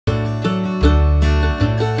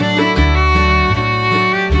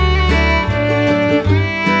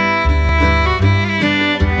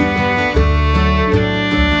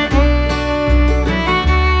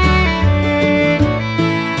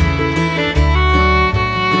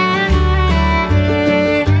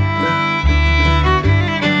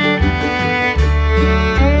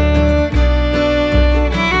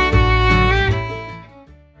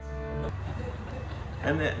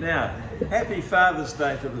Father's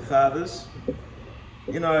Day to the fathers.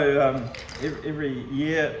 You know, every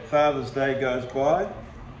year Father's Day goes by,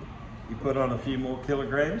 you put on a few more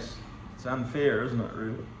kilograms. It's unfair, isn't it,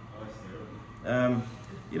 really?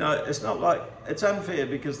 You know, it's not like, it's unfair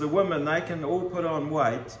because the women, they can all put on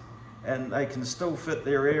weight and they can still fit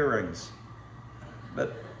their earrings.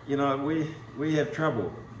 But, you know, we have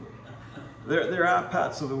trouble. There are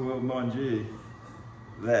parts of the world, mind you,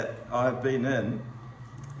 that I've been in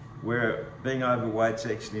where being overweight's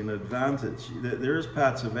actually an advantage. There is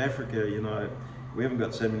parts of Africa, you know, we haven't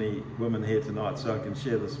got so many women here tonight, so I can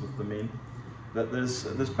share this with the men. But there's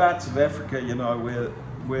parts of Africa, you know,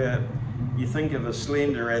 where you think of a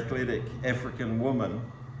slender, athletic African woman,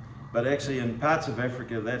 but actually in parts of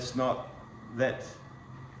Africa that's not that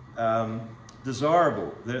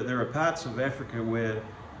desirable. There are parts of Africa where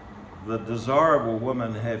the desirable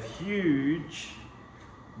women have huge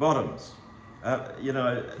bottoms. You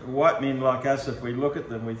know, white men like us, if we look at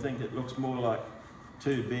them, we think it looks more like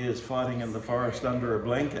two bears fighting in the forest under a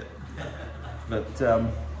blanket. But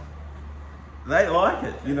they like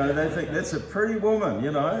it, you know, they think that's a pretty woman,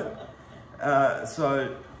 you know.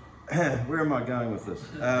 So, where am I going with this?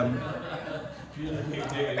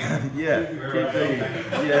 Yeah, keep digging.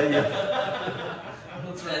 Yeah.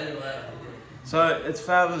 So, it's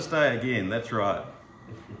Father's Day again, that's right.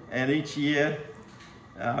 And each year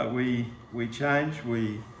we change,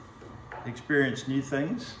 we experience new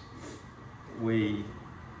things. We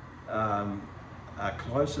are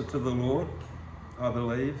closer to the Lord, I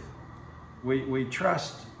believe. We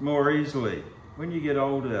trust more easily. When you get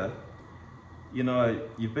older, you know,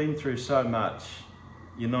 you've been through so much,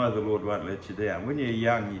 you know the Lord won't let you down. When you're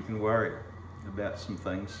young, you can worry about some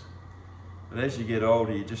things. But as you get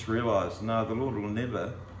older, you just realise, no, the Lord will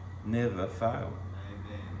never, never fail.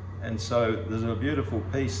 Amen. And so there's a beautiful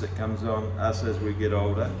peace that comes on us as we get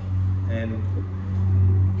older. And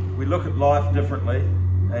we look at life differently.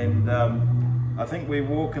 And I think we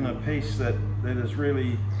walk in a peace that is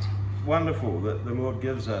really wonderful, that the Lord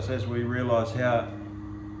gives us as we realise how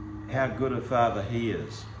good a Father He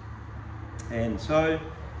is. And so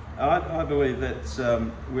I believe that's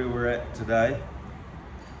where we're at today.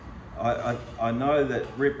 I know that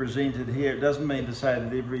represented here, it doesn't mean to say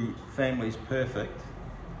that every family's perfect.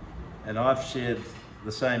 And I've shared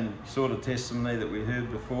the same sort of testimony that we heard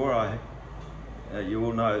before. You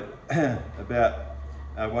all know about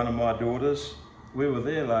one of my daughters. We were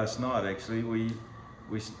there last night actually. We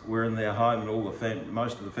were in their home and all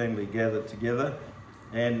most of the family gathered together.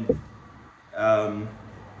 And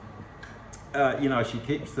you know, she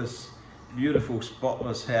keeps this beautiful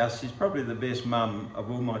spotless house. She's probably the best mum of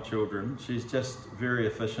all my children. She's just very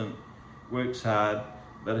efficient, works hard,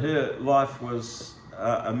 but her life was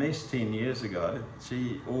a mess 10 years ago.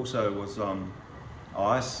 She also was on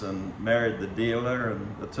ice and married the dealer,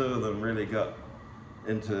 and the two of them really got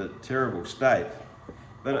into a terrible state.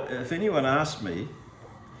 But if anyone asked me,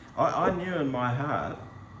 I knew in my heart,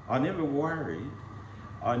 I never worried,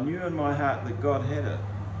 I knew in my heart that God had it.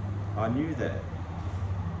 I knew that.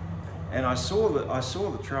 And I saw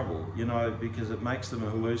the trouble, you know, because it makes them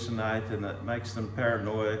hallucinate and it makes them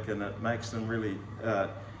paranoid and it makes them really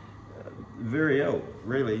very ill,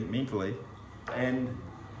 really, mentally. And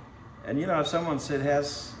you know, if someone said,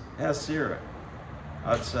 how's Sarah?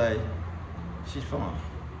 I'd say, she's fine.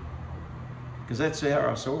 Because that's how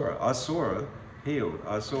I saw her. I saw her healed.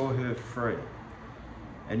 I saw her free.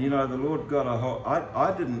 And you know, the Lord got a hold.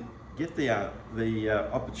 I didn't get the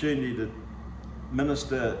opportunity to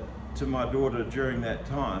minister to my daughter during that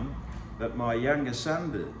time, but my younger son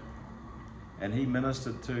did, and he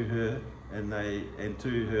ministered to her and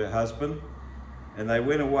to her husband, and they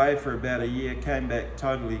went away for about a year, came back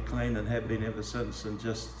totally clean, and have been ever since. And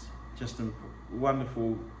just a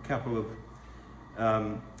wonderful couple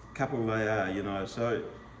they are, you know. So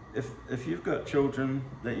if you've got children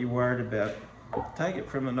that you're worried about, take it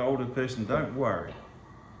from an older person. Don't worry.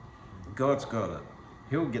 God's got it.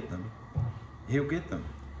 He'll get them. He'll get them.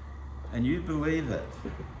 And you believe it.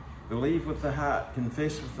 Believe with the heart,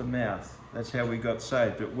 confess with the mouth. That's how we got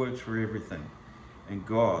saved. It works for everything. And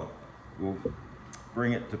God will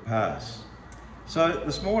bring it to pass. So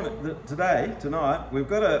this morning, tonight, we've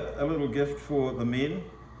got a little gift for the men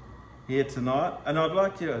here tonight. And I'd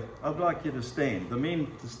like you to stand, the men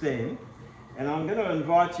to stand. And I'm going to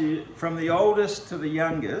invite you from the oldest to the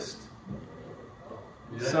youngest.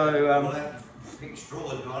 Yeah. So, big straw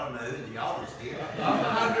has got him, who's the oldest here? I'm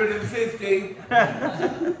 150.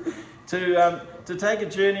 to take a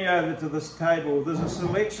journey over to this table, there's a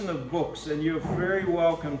selection of books, and you're very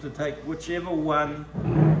welcome to take whichever one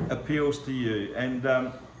appeals to you. And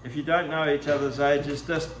if you don't know each other's ages,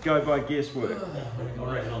 just go by guesswork.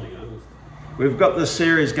 We've got this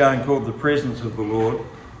series going called The Presence of the Lord.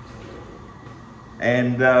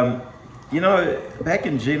 And, you know, back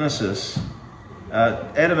in Genesis,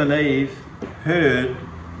 Adam and Eve heard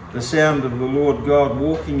the sound of the Lord God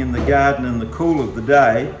walking in the garden in the cool of the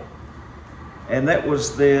day. And that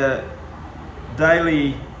was their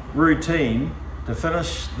daily routine to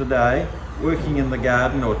finish the day working in the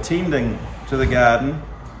garden or tending to the garden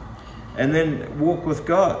and then walk with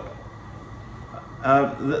God.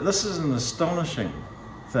 This is an astonishing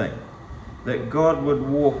thing, that God would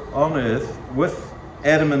walk on earth with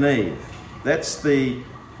Adam and Eve. That's the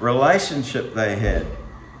relationship they had.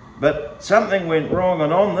 But something went wrong,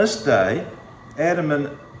 and on this day, Adam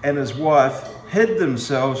and his wife hid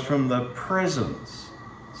themselves from the presence.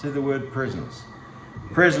 See the word presence.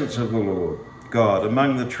 Presence of the Lord God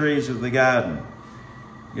among the trees of the garden.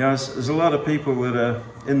 You know, there's a lot of people that are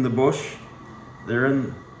in the bush. They're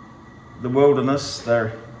in the wilderness.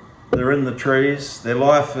 They're in the trees. Their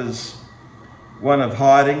life is one of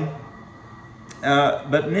hiding.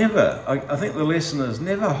 But never, I think the lesson is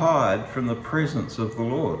never hide from the presence of the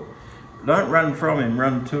Lord. Don't run from him,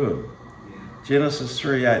 run to him. Genesis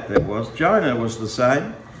 3:8 that was. Jonah was the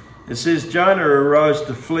same. It says Jonah arose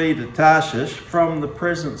to flee to Tarshish from the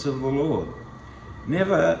presence of the Lord.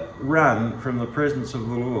 Never run from the presence of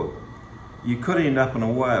the Lord. You could end up in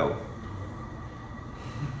a whale.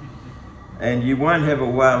 And you won't have a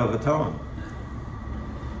whale of a time.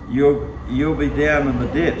 You'll be down in the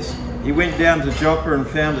depths. He went down to Joppa and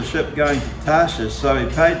found a ship going to Tarshish, so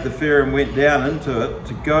he paid the fare and went down into it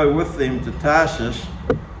to go with them to Tarshish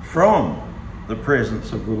from the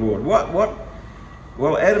presence of the Lord. What?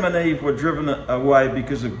 Well, Adam and Eve were driven away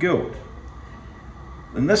because of guilt.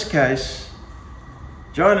 In this case,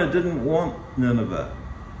 Jonah didn't want Nineveh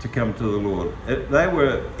to come to the Lord. They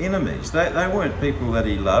were enemies. They weren't people that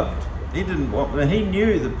he loved. He didn't want them. And he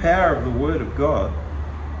knew the power of the word of God.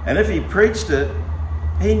 And if he preached it,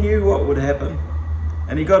 he knew what would happen.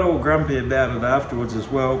 And he got all grumpy about it afterwards as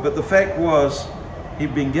well. But the fact was,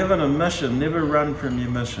 he'd been given a mission. Never run from your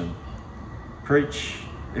mission. Preach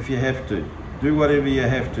if you have to. Do whatever you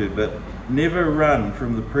have to, but never run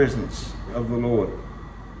from the presence of the Lord.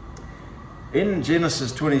 In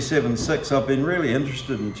Genesis 27:6, I've been really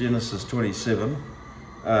interested in Genesis 27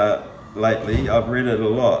 lately. I've read it a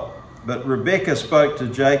lot. But Rebekah spoke to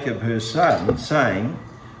Jacob, her son, saying,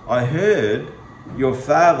 I heard your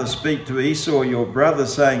father speak to Esau, your brother,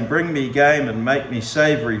 saying, bring me game and make me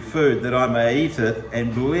savoury food, that I may eat it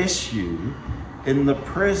and bless you in the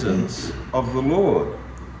presence of the Lord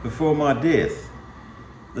before my death.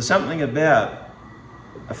 There's something about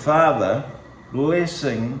a father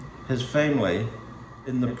blessing his family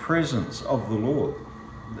in the presence of the Lord.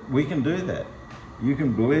 We can do that. You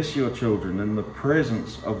can bless your children in the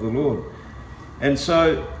presence of the Lord. And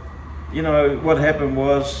so, you know, what happened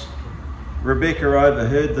was Rebekah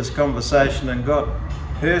overheard this conversation and got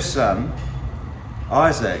her son,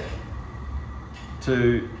 Isaac,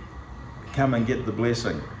 to come and get the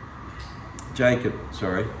blessing. Jacob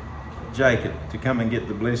to come and get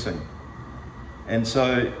the blessing. And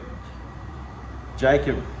so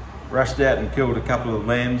Jacob rushed out and killed a couple of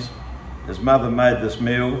lambs. His mother made this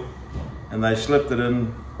meal and they slipped it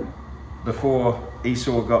in before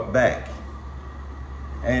Esau got back.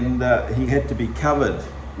 And he had to be covered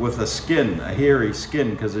with a skin, a hairy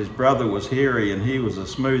skin, because his brother was hairy and he was a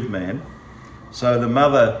smooth man. So the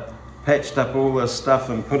mother patched up all this stuff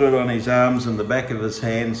and put it on his arms and the back of his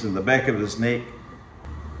hands and the back of his neck.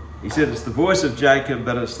 He said it's the voice of Jacob,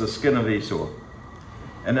 but it's the skin of Esau.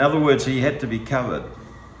 In other words, he had to be covered.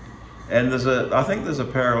 And I think there's a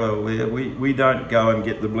parallel there. We don't go and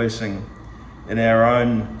get the blessing in our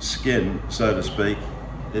own skin, so to speak.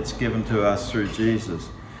 It's given to us through Jesus.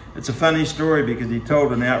 It's a funny story because he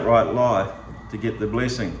told an outright lie to get the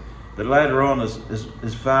blessing. But later on,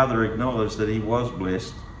 his father acknowledged that he was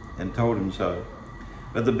blessed and told him so.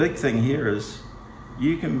 But the big thing here is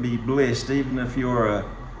you can be blessed even if you're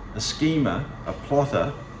a schemer, a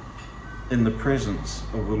plotter, in the presence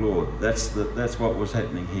of the Lord. That's what was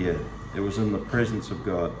happening here. It was in the presence of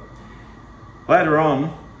God. Later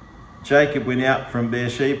on, Jacob went out from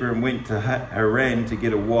Beersheba and went to Haran to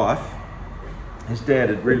get a wife. His dad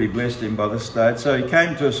had really blessed him by this stage. So he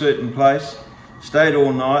came to a certain place, stayed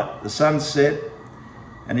all night, the sun set,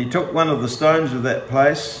 and he took one of the stones of that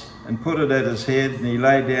place and put it at his head, and he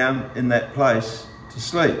lay down in that place to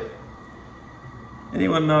sleep.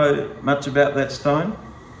 Anyone know much about that stone?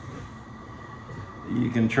 You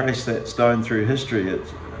can trace that stone through history.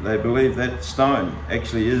 They believe that stone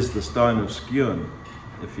actually is the stone of Skewin,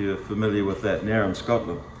 if you're familiar with that now in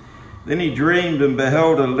Scotland. Then he dreamed, and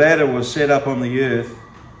beheld a ladder was set up on the earth,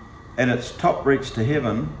 and its top reached to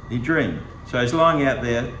heaven. He dreamed. So he's lying out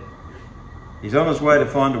there. He's on his way to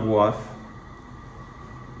find a wife.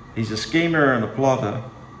 He's a schemer and a plotter,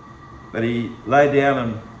 but he lay down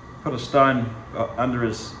and put a stone under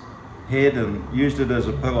his head and used it as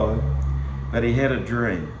a pillow. But he had a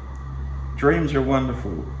dream. Dreams are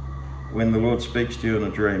wonderful when the Lord speaks to you in a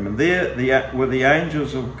dream. And there were the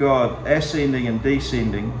angels of God ascending and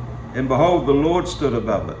descending, and behold, the Lord stood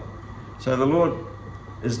above it. So the Lord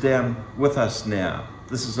is down with us now.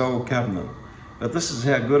 This is Old Covenant. But this is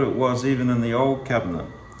how good it was even in the Old Covenant.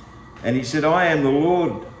 And he said, I am the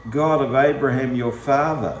Lord God of Abraham your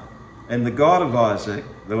father, and the God of Isaac.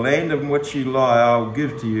 The land in which you lie I will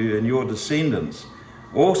give to you and your descendants.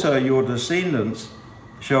 Also your descendants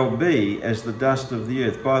shall be as the dust of the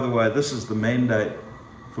earth. By the way, this is the mandate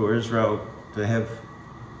for Israel to have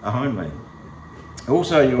a homeland.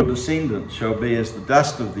 Also your descendants shall be as the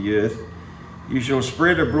dust of the earth. You shall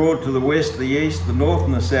spread abroad to the west, the east, the north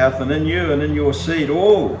and the south, and in you and in your seed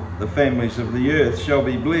all the families of the earth shall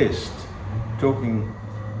be blessed. Talking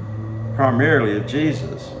primarily of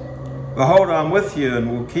Jesus. Behold, I am with you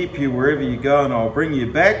and will keep you wherever you go, and I'll bring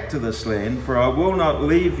you back to this land, for I will not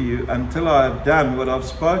leave you until I have done what I've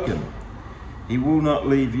spoken. He will not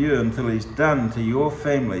leave you until he's done to your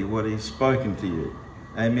family what he's spoken to you.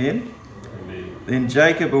 Amen? Amen. Then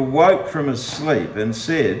Jacob awoke from his sleep and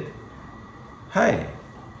said, hey,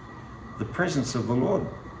 the presence of the Lord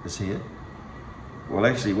is here. Well,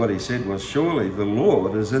 actually what he said was, surely the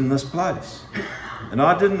Lord is in this place. And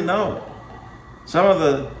I didn't know it. Some of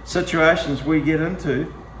the situations we get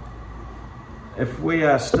into, if we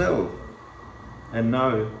are still and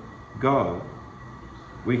know God,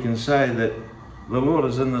 we can say that the Lord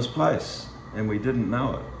is in this place and we didn't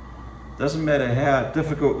know it. Doesn't matter how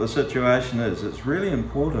difficult the situation is, it's really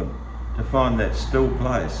important to find that still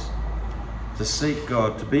place, to seek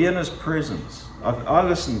God, to be in his presence. I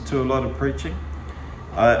listen to a lot of preaching.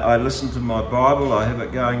 I listen to my Bible. I have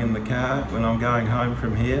it going in the car when I'm going home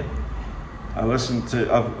from here.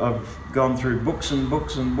 I've gone through books and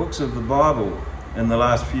books and books of the Bible in the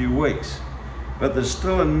last few weeks. But there's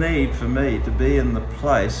still a need for me to be in the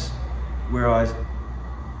place where I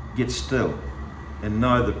get still and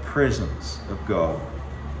know the presence of God.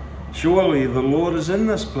 Surely the Lord is in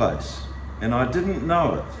this place, and I didn't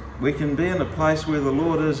know it. We can be in a place where the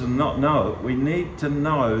Lord is and not know it. We need to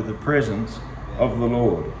know the presence of the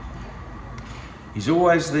Lord. He's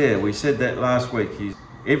always there. We said that last week. He's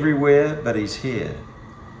everywhere, but he's here.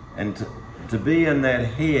 And to be in that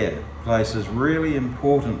here place is really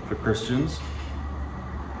important for Christians.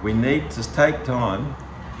 We need to take time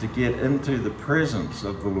to get into the presence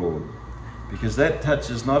of the Lord, because that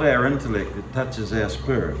touches not our intellect, it touches our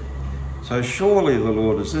spirit. So surely the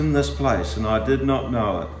Lord is in this place, and I did not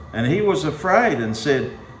know it. And he was afraid and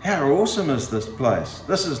said, how awesome is this place?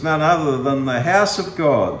 This is none other than the house of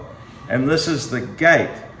God, and this is the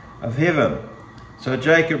gate of heaven. So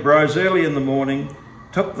Jacob rose early in the morning,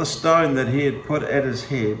 took the stone that he had put at his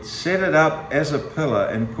head, set it up as a pillar,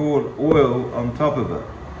 and poured oil on top of it.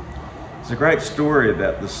 It's a great story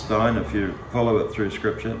about this stone if you follow it through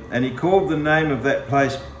Scripture. And he called the name of that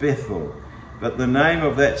place Bethel, but the name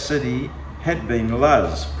of that city had been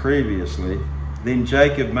Luz previously. Then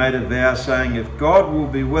Jacob made a vow, saying, if God will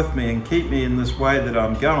be with me and keep me in this way that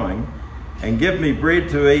I'm going, and give me bread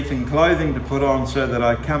to eat and clothing to put on, so that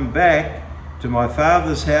I come back to my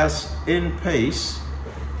father's house in peace,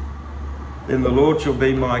 then the Lord shall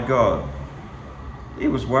be my God. He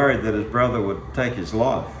was worried that his brother would take his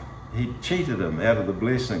life. He cheated him out of the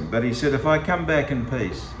blessing. But he said, if I come back in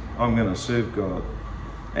peace, I'm going to serve God.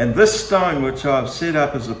 And this stone which I've set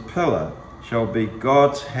up as a pillar shall be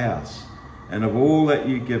God's house. And of all that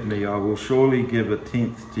you give me, I will surely give a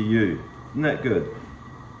tenth to you. Isn't that good?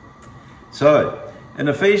 So, in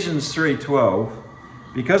Ephesians 3:12,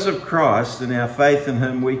 because of Christ and our faith in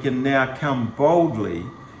him, we can now come boldly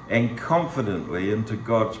and confidently into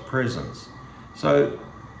God's presence. So,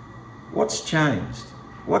 what's changed?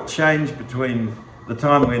 What changed between the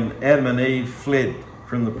time when Adam and Eve fled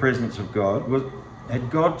from the presence of God?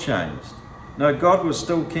 Had God changed? No, God was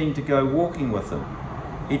still keen to go walking with them.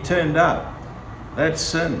 He turned up. They'd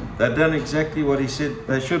sinned. They'd done exactly what he said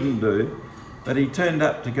they shouldn't do, but he turned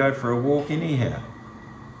up to go for a walk anyhow.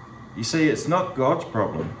 You see, it's not God's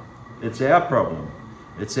problem. It's our problem.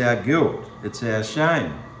 It's our guilt. It's our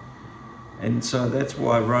shame. And so that's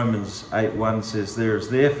why Romans 8:1 says, there is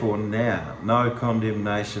therefore now no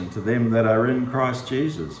condemnation to them that are in Christ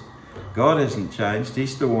Jesus. God hasn't changed. He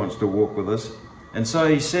still wants to walk with us. And so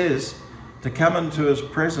he says, to come into his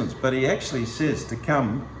presence, but he actually says to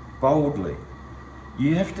come boldly.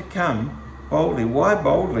 You have to come boldly. Why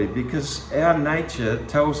boldly? Because our nature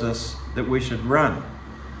tells us that we should run.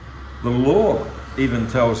 The law even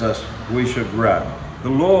tells us we should run. The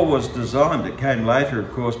law was designed, it came later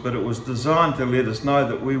of course, but it was designed to let us know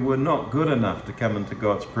that we were not good enough to come into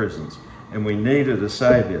God's presence and we needed a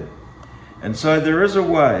Saviour. And so there is a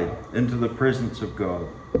way into the presence of God.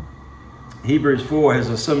 Hebrews 4 has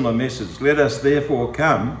a similar message. Let us therefore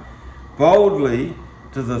come boldly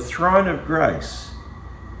to the throne of grace.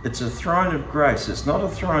 It's a throne of grace. It's not a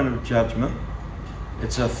throne of judgment.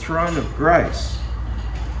 It's a throne of grace.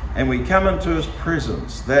 And we come into his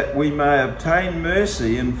presence that we may obtain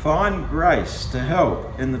mercy and find grace to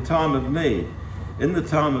help in the time of need. In the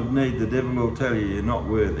time of need, the devil will tell you you're not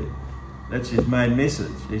worthy. That's his main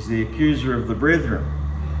message. He's the accuser of the brethren.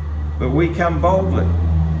 But we come boldly.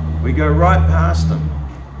 We go right past him.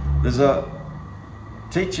 There's a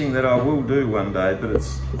teaching that I will do one day, but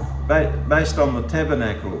it's based on the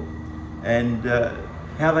tabernacle and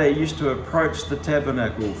how they used to approach the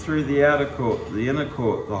tabernacle through the outer court, the inner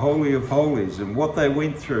court, the Holy of Holies, and what they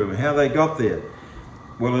went through and how they got there.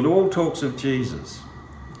 Well, it all talks of Jesus,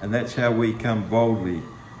 and that's how we come boldly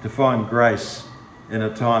to find grace in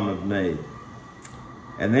a time of need.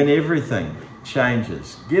 And then everything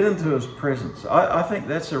changes. Get into his presence. I think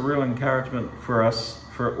that's a real encouragement for us,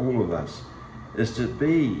 for all of us, is to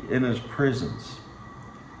be in his presence.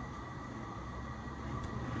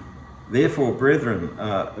 Therefore, brethren,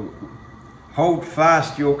 hold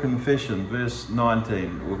fast your confession. Verse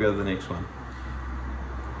 19. We'll go to the next one.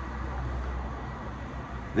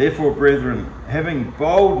 Therefore, brethren, having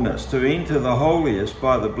boldness to enter the holiest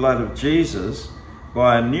by the blood of Jesus,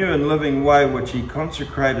 by a new and living way which he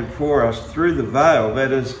consecrated for us through the veil,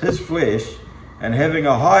 that is, his flesh, and having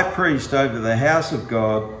a high priest over the house of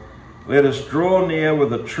God, let us draw near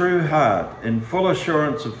with a true heart, in full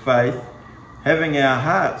assurance of faith, having our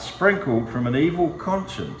hearts sprinkled from an evil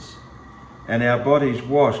conscience and our bodies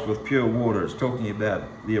washed with pure water. It's talking about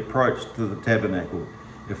the approach to the tabernacle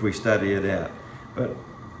if we study it out. But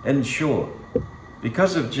in short,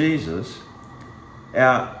 because of Jesus,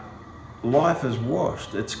 our life is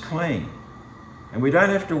washed, it's clean. And we don't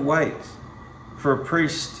have to wait for a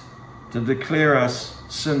priest to declare us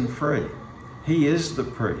sin-free. He is the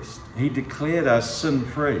priest. He declared us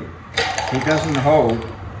sin-free. He doesn't hold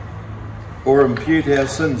or impute our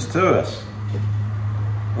sins to us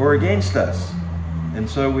or against us. And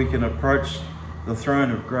so we can approach the throne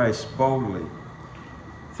of grace boldly.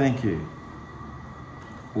 Thank you.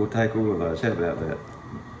 We'll take all of those. How about that?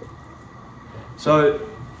 So,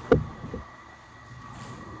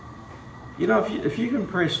 you know, if you can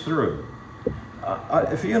press through,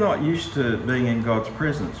 if you're not used to being in God's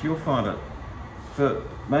presence, you'll find it for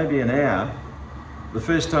maybe an hour. The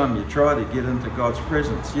first time you try to get into God's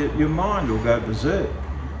presence, your mind will go berserk.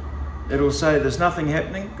 It'll say, there's nothing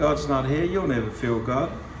happening, God's not here, you'll never feel God.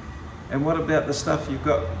 And what about the stuff you've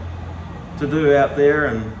got to do out there,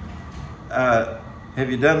 and have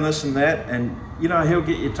you done this and that? And, you know, he'll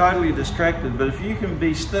get you totally distracted. But if you can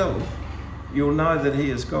be still, you'll know that he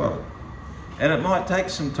is God. And it might take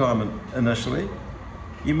some time initially.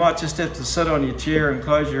 You might just have to sit on your chair and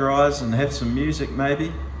close your eyes and have some music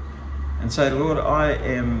maybe, and say, Lord, I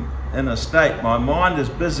am in a state, my mind is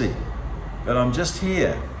busy, but I'm just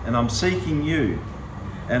here and I'm seeking you,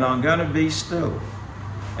 and I'm going to be still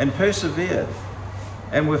and persevere.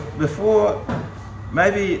 And before,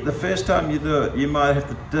 maybe the first time you do it, you might have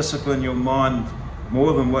to discipline your mind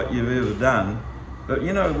more than what you've ever done. But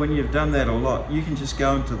you know, when you've done that a lot, you can just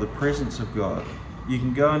go into the presence of God. You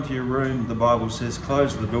can go into your room, the Bible says,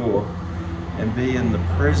 close the door and be in the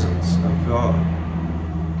presence of God.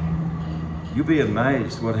 You'll be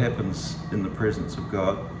amazed what happens in the presence of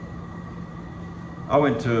God. I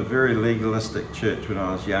went to a very legalistic church when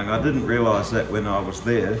I was young. I didn't realise that when I was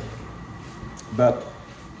there, but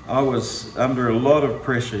I was under a lot of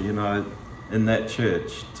pressure, you know, in that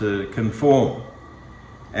church to conform.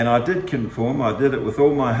 And I did conform. I did it with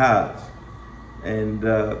all my heart. And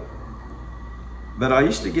but I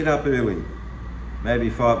used to get up early, maybe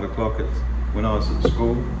 5 o'clock when I was at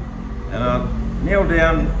school, and I'd kneel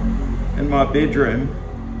down in my bedroom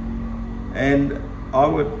and I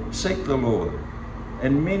would seek the Lord.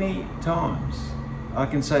 And many times, I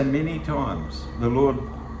can say many times, the Lord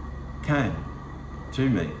came to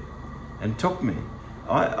me and took me.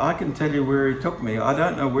 I can tell you where he took me. I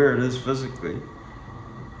don't know where it is physically,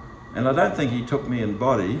 and I don't think he took me in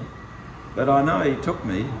body, but I know he took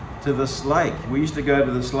me to this lake. We used to go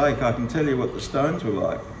to this lake. I can tell you what the stones were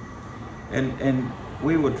like. And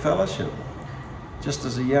we would fellowship. just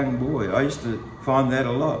as a young boy. I used to find that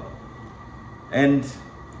a lot. And,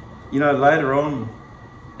 you know, later on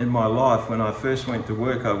in my life, when I first went to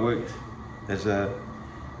work, I worked as an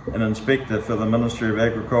inspector for the Ministry of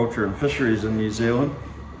Agriculture and Fisheries in New Zealand.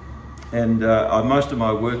 And most of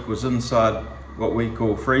my work was inside what we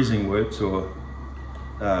call freezing works, or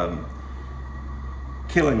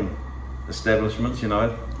killing establishments, you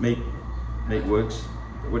know, meat works,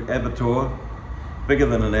 abattoir, bigger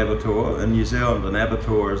than an abattoir. In New Zealand, an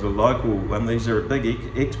abattoir is a local one. These are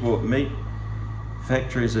big export meat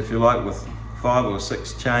factories, if you like, with 5 or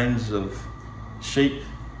 6 chains of sheep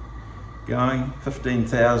going,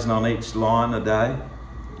 15,000 on each line a day.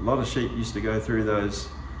 A lot of sheep used to go through those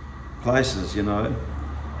places, you know,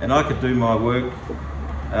 and I could do my work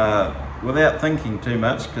without thinking too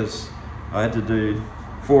much, because I had to do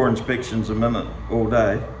 4 inspections a minute all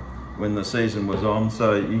day when the season was on,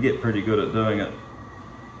 so you get pretty good at doing it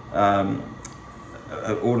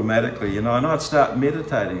automatically, you know. And I'd start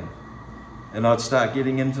meditating, and I'd start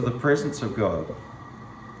getting into the presence of God.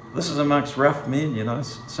 This is amongst rough men, you know.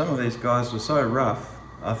 Some of these guys were so rough,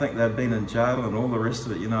 I think they'd been in jail and all the rest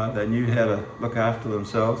of it, you know. They knew how to look after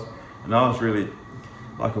themselves, and I was really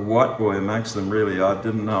like a white boy amongst them, really. I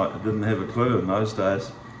didn't have a clue in those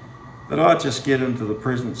days. But I'd just get into the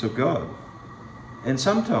presence of God. And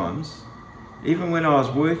sometimes, even when I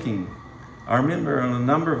was working, I remember on a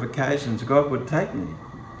number of occasions God would take me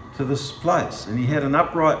to this place, and he had an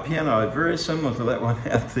upright piano very similar to that one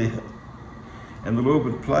out there, and the Lord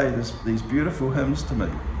would play these beautiful hymns to me.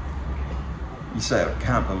 You say, I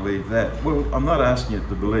can't believe that. Well, I'm not asking you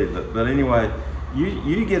to believe it, but anyway,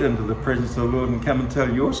 you get into the presence of the Lord and come and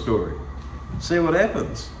tell your story. See what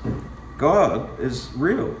happens. God is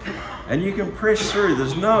real, and you can press through.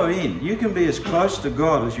 There's no end. You can be as close to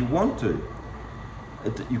God as you want to.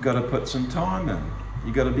 You've got to put some time in.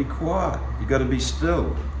 You've got to be quiet. You've got to be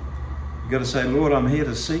still. You've got to say, Lord, I'm here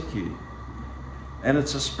to seek you. And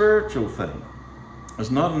it's a spiritual thing.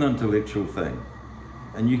 It's not an intellectual thing.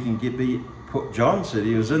 And you can John said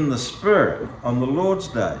he was in the Spirit on the Lord's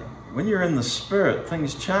day. When you're in the Spirit,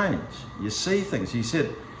 things change. You see things.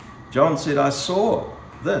 John said, I saw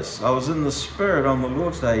this. I was in the Spirit on the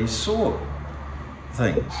Lord's day. He saw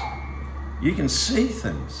things. You can see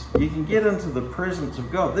things. You can get into the presence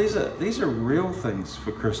of God. These are real things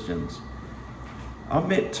for Christians. I've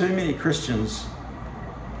met too many Christians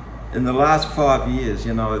in the last 5 years,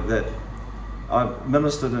 you know, that I've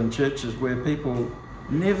ministered in churches where people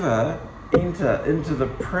never enter into the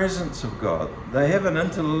presence of God. They have an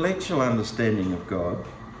intellectual understanding of God.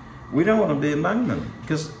 We don't want to be among them,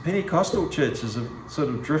 because Pentecostal churches have sort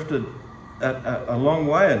of drifted a long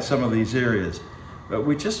way in some of these areas. But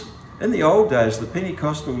in the old days, the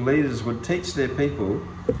Pentecostal leaders would teach their people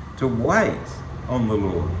to wait on the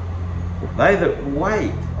Lord. They that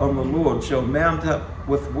wait on the Lord shall mount up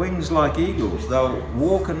with wings like eagles. They'll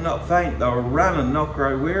walk and not faint. They'll run and not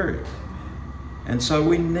grow weary. And so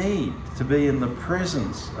we need to be in the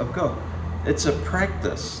presence of God. It's a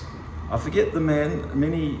practice. I forget the man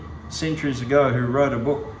many centuries ago who wrote a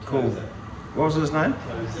book called, what was his name?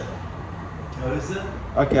 Tozer?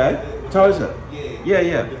 Okay, Tozer.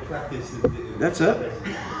 Yeah. The practice That's it.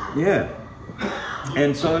 Yeah.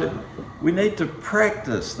 And so we need to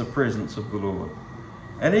practice the presence of the Lord.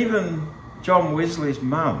 And even John Wesley's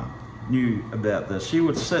mum knew about this. She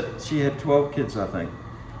would sit, she had 12 kids, I think,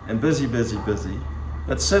 and busy,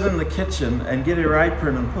 but sit in the kitchen and get her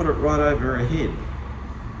apron and put it right over her head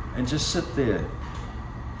and just sit there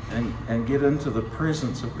and get into the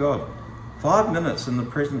presence of God. 5 minutes in the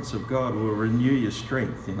presence of God will renew your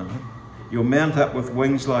strength, you know. You'll mount up with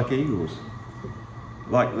wings like eagles.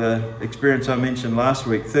 Like the experience I mentioned last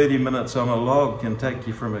week, 30 minutes on a log can take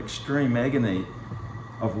you from extreme agony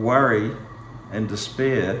of worry and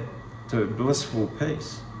despair to blissful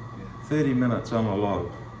peace. 30 minutes on a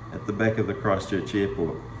log at the back of the Christchurch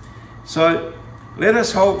airport. So let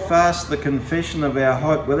us hold fast the confession of our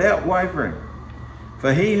hope without wavering,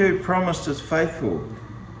 for he who promised is faithful.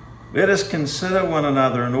 Let us consider one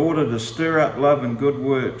another in order to stir up love and good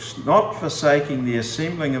works, not forsaking the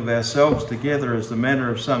assembling of ourselves together as the manner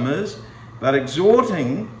of some is, but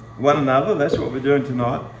exhorting one another. That's what we're doing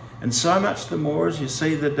tonight. And so much the more as you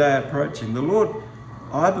see the day approaching. The Lord,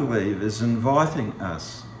 I believe, is inviting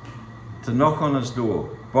us to knock on his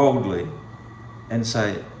door boldly and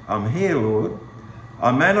say, I'm here, Lord.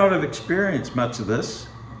 I may not have experienced much of this,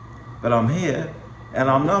 but I'm here. And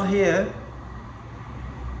I'm not here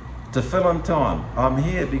to fill in time. I'm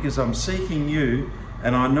here because I'm seeking you,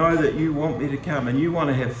 and I know that you want me to come, and you want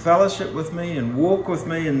to have fellowship with me and walk with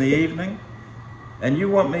me in the evening, and you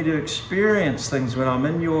want me to experience things when I'm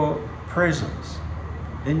in your presence.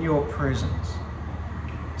 in your presence.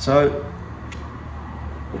 So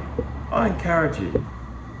I encourage you,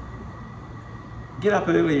 get up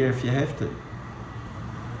earlier if you have to.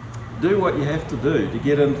 Do what you have to do to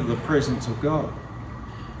get into the presence of God.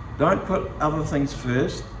 Don't put other things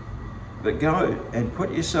first, but go and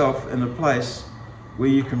put yourself in a place where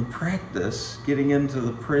you can practice getting into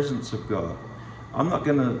the presence of God. I'm not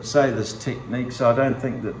going to say this technique, so I don't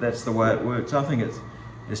think that that's the way it works. I think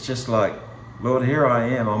it's just like, Lord, here I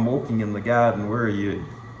am, I'm walking in the garden, where are you?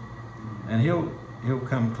 And he'll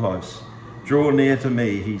come close. Draw near to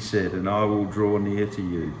me, he said, and I will draw near to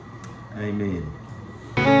you. Amen.